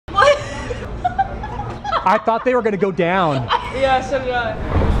I thought they were gonna go down. Yeah, so did I.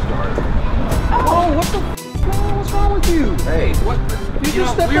 Oh, what the f, man? What's wrong with you? Hey, what? You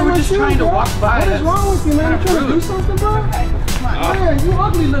just stepped we on were my just shoe, trying to bro. walk by. What is wrong with you, man? You trying to do something, bro? Man, you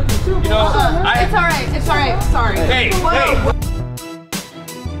ugly looking too, bro. You know, It's alright, it's alright, sorry. Hey, Whoa. hey.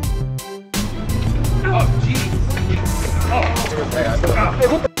 Oh, jeez. Hey,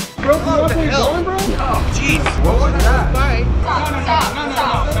 what the f, bro? You know where you're going, bro? Oh, jeez. What was that? Stop.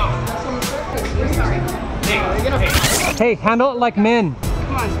 Hey, handle it like men.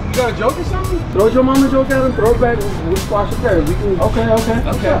 Come on, you got a joke or something? Throw your mama joke at him, throw it back, we'll squash it there. We can... Okay.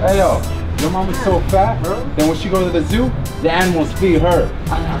 Hey, yo. Your mama's so fat, then when she goes to the zoo, the animals feed her.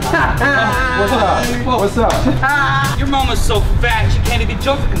 What's up? Your mama's so fat, she can't even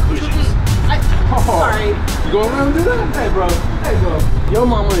jump to conclusions. Sorry. You going around and do that? Hey, bro. Your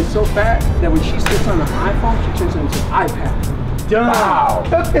mama is so fat that when she sits on an iPhone, she turns it into an iPad. Done. Wow.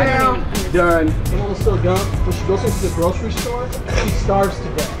 Done. Your mama's so dumb. When she goes into the grocery store, she starves to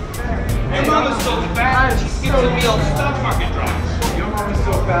death. Your mama's so fat, she skips a meal stock market drops. Your mama's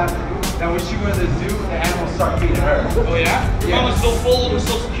so fat that when she went to the zoo, the animals start feeding her. Oh yeah? Your mama's so full, her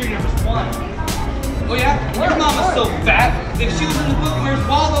social security number's 1. Oh yeah? Your mama's so fat that if she was in the book Where's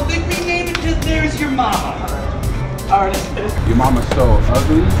Waldo, they'd rename it to There's Your Mama. Alright, your mama's so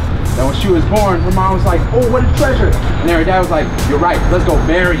ugly that when she was born, her mom was like, oh, what a treasure. And then her dad was like, you're right, let's go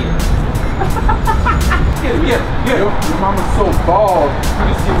bury it. Yeah. Your mama's so bald, you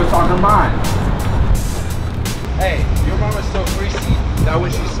can see what's on her mind. Hey, your mama's so greasy that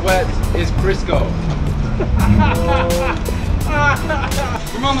when she sweats, it's Crisco.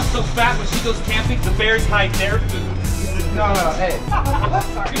 Your mama's so fat when she goes camping, the bears hide their food. No, hey.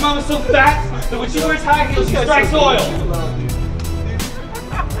 Your mama's so fat that when she wears high heels, she strikes oil.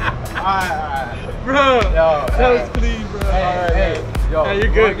 Alright. Bro, Yo, that was clean, bro. Hey, yo, Yeah, you're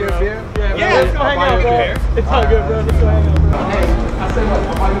good, bro. Beer? Yeah, let's go hang out, bro. It's all good, bro. Let's go hang out, bro. Hey, I said what?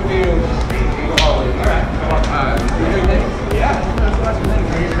 I'll buy you beer.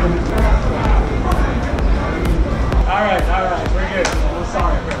 Alright. Alright, we're good. I'm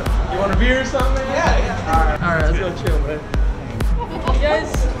sorry, bro. You want a beer or something? Yeah. Alright, let's go chill, man. You guys,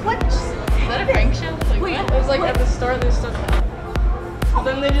 What? Is that a prank show? Like, wait, it was like at the start they started, but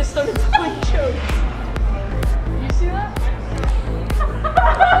then they just started telling jokes. You see that?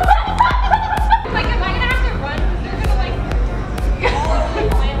 Like, am I gonna have to run? Because they're gonna like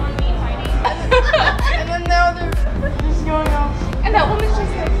plan on me fighting. And then now they're just going off. And that woman's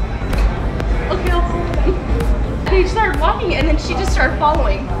just like, okay, I'll follow them. And he started walking and then she just started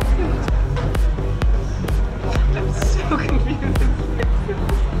following. I'm so confused.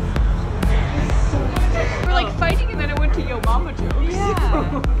 We're like fighting and then it went to Yo Mama jokes. Yeah. Is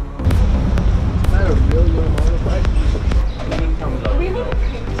that a real Yo Mama fight?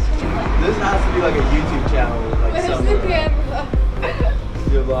 This has to be like a YouTube channel, like Where's the somewhere. camera?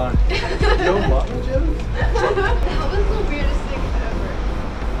 Yo Mama joke? That was the weirdest thing ever.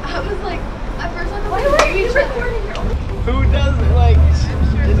 I was like, at first I thought, why are you recording your own? Who doesn't like?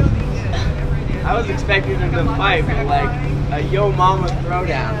 I was expecting them to fight, but like a Yo Mama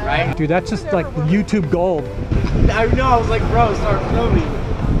throwdown, right? Dude, that's just like YouTube gold. I know. I was like, bro, start filming.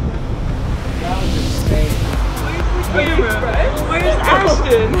 That was insane. Where's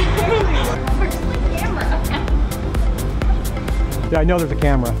Ashton? Where's the camera? Yeah, I know there's a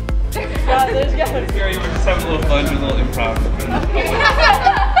camera. Yeah, there's guys. Gary, we're just having a little fun, doing a little improv.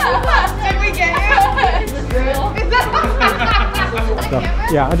 Did we get you? Is this real? Is that So,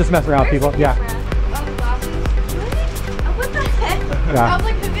 yeah, I just mess around with people. Yeah. What the heck? Yeah. I was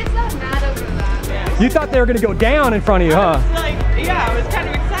like, who gets that mad over that? You thought they were gonna go down in front of you, huh? Like, yeah, I was kind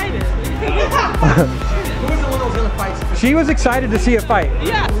of excited. Who was the one that was gonna fight? She was excited to see a fight.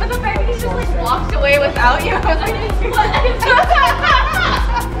 Yeah. But the fact that he just like walked away without you, I was like, what?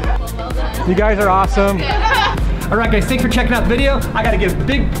 Well done. You guys are awesome. Alright guys, thanks for checking out the video. I gotta give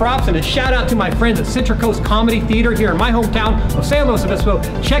big props and a shout out to my friends at Central Coast Comedy Theater here in my hometown of San Luis Obispo.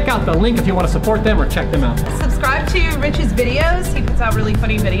 Check out the link if you want to support them or check them out. Subscribe to Rich's videos. He puts out really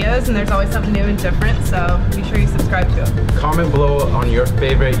funny videos and there's always something new and different, so be sure you subscribe to him. Comment below on your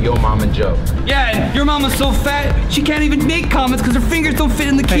favorite Yo Mama joke. Yeah, and your mama's so fat, she can't even make comments because her fingers don't fit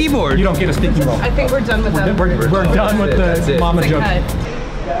in the keyboard. You don't get a speaking role. I think we're done with them. We're done with That's the it. mama Say joke. cut.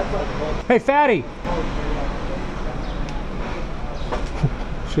 Hey, fatty.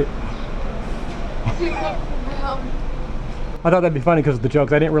 Shit. I thought that'd be funny because of the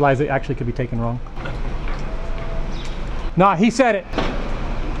jokes. I didn't realize it actually could be taken wrong. Nah, he said it.